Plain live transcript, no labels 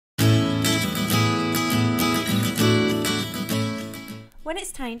When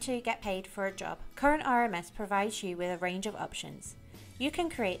it's time to get paid for a job, current RMS provides you with a range of options. You can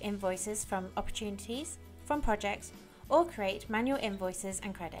create invoices from opportunities, from projects, or create manual invoices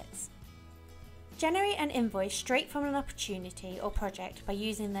and credits. Generate an invoice straight from an opportunity or project by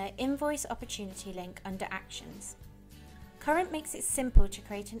using the Invoice Opportunity link under Actions. Current makes it simple to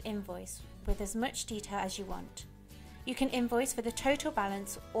create an invoice with as much detail as you want. You can invoice for the total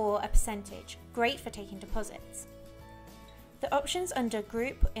balance or a percentage, great for taking deposits. The options under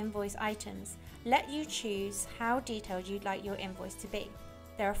Group Invoice Items let you choose how detailed you'd like your invoice to be.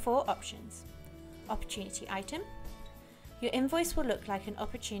 There are 4 options. Opportunity Item. Your invoice will look like an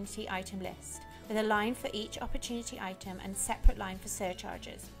opportunity item list, with a line for each opportunity item and separate line for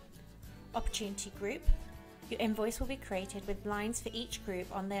surcharges. Opportunity Group. Your invoice will be created with lines for each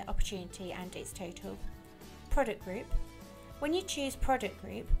group on their opportunity and its total. Product Group. When you choose Product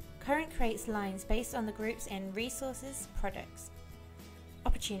Group, Current creates lines based on the groups in Resources, Products.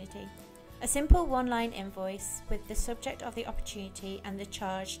 Opportunity. A simple one-line invoice with the subject of the opportunity and the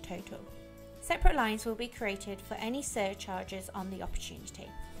charge total. Separate lines will be created for any surcharges on the opportunity.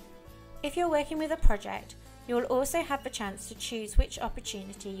 If you're working with a project, you will also have the chance to choose which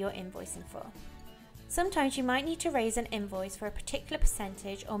opportunity you're invoicing for. Sometimes you might need to raise an invoice for a particular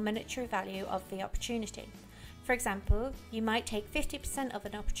percentage or monetary value of the opportunity. For example, you might take 50% of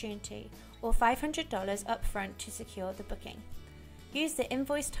an opportunity or $500 upfront to secure the booking. Use the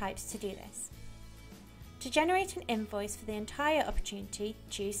invoice types to do this. To generate an invoice for the entire opportunity,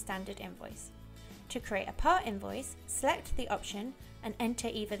 choose Standard Invoice. To create a part invoice, select the option and enter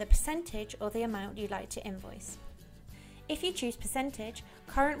either the percentage or the amount you'd like to invoice. If you choose percentage,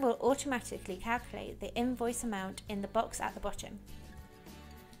 Current will automatically calculate the invoice amount in the box at the bottom.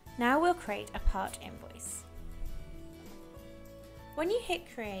 Now we'll create a part invoice. When you hit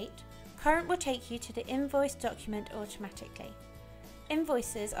Create, Current will take you to the invoice document automatically.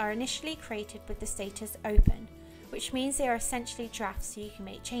 Invoices are initially created with the status Open, which means they are essentially drafts so you can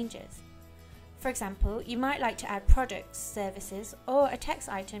make changes. For example, you might like to add products, services, or a text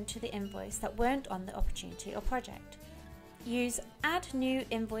item to the invoice that weren't on the opportunity or project. Use Add New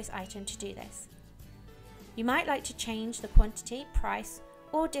Invoice Item to do this. You might like to change the quantity, price,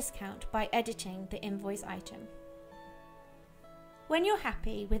 or discount by editing the invoice item. When you're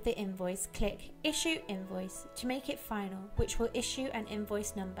happy with the invoice, click Issue Invoice to make it final, which will issue an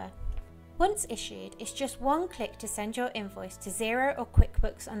invoice number. Once issued, it's just one click to send your invoice to Xero or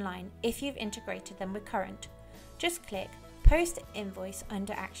QuickBooks Online if you've integrated them with Current. Just click Post Invoice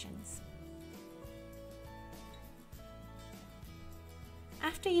under Actions.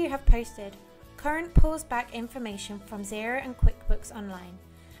 After you have posted, Current pulls back information from Xero and QuickBooks Online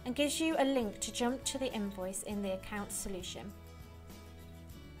and gives you a link to jump to the invoice in the Accounts solution.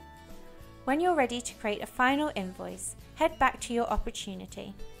 When you're ready to create a final invoice, head back to your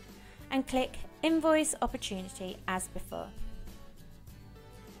opportunity and click Invoice Opportunity as before.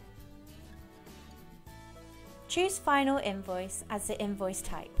 Choose Final Invoice as the invoice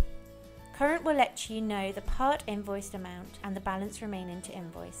type. Current will let you know the part invoiced amount and the balance remaining to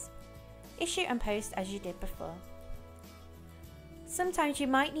invoice. Issue and post as you did before. Sometimes you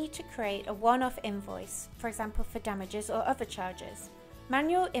might need to create a one-off invoice, for example for damages or other charges.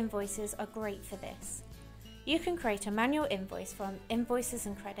 Manual invoices are great for this. You can create a manual invoice from Invoices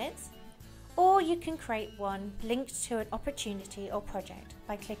and Credits, or you can create one linked to an opportunity or project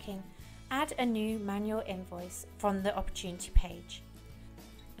by clicking Add a New Manual Invoice from the Opportunity page.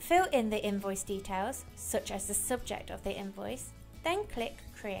 Fill in the invoice details, such as the subject of the invoice, then click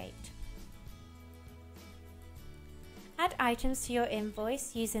Create. Add items to your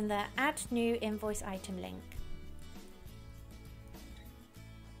invoice using the Add New Invoice Item link.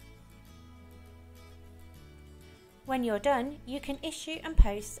 When you're done, you can issue and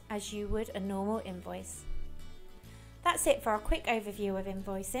post as you would a normal invoice. That's it for our quick overview of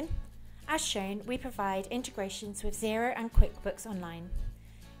invoicing. As shown, we provide integrations with Xero and QuickBooks Online.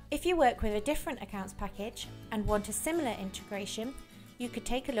 If you work with a different accounts package and want a similar integration, you could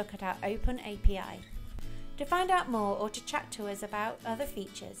take a look at our Open API. To find out more or to chat to us about other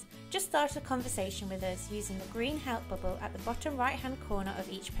features, just start a conversation with us using the green help bubble at the bottom right-hand corner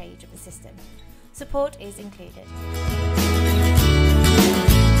of each page of the system. Support is included.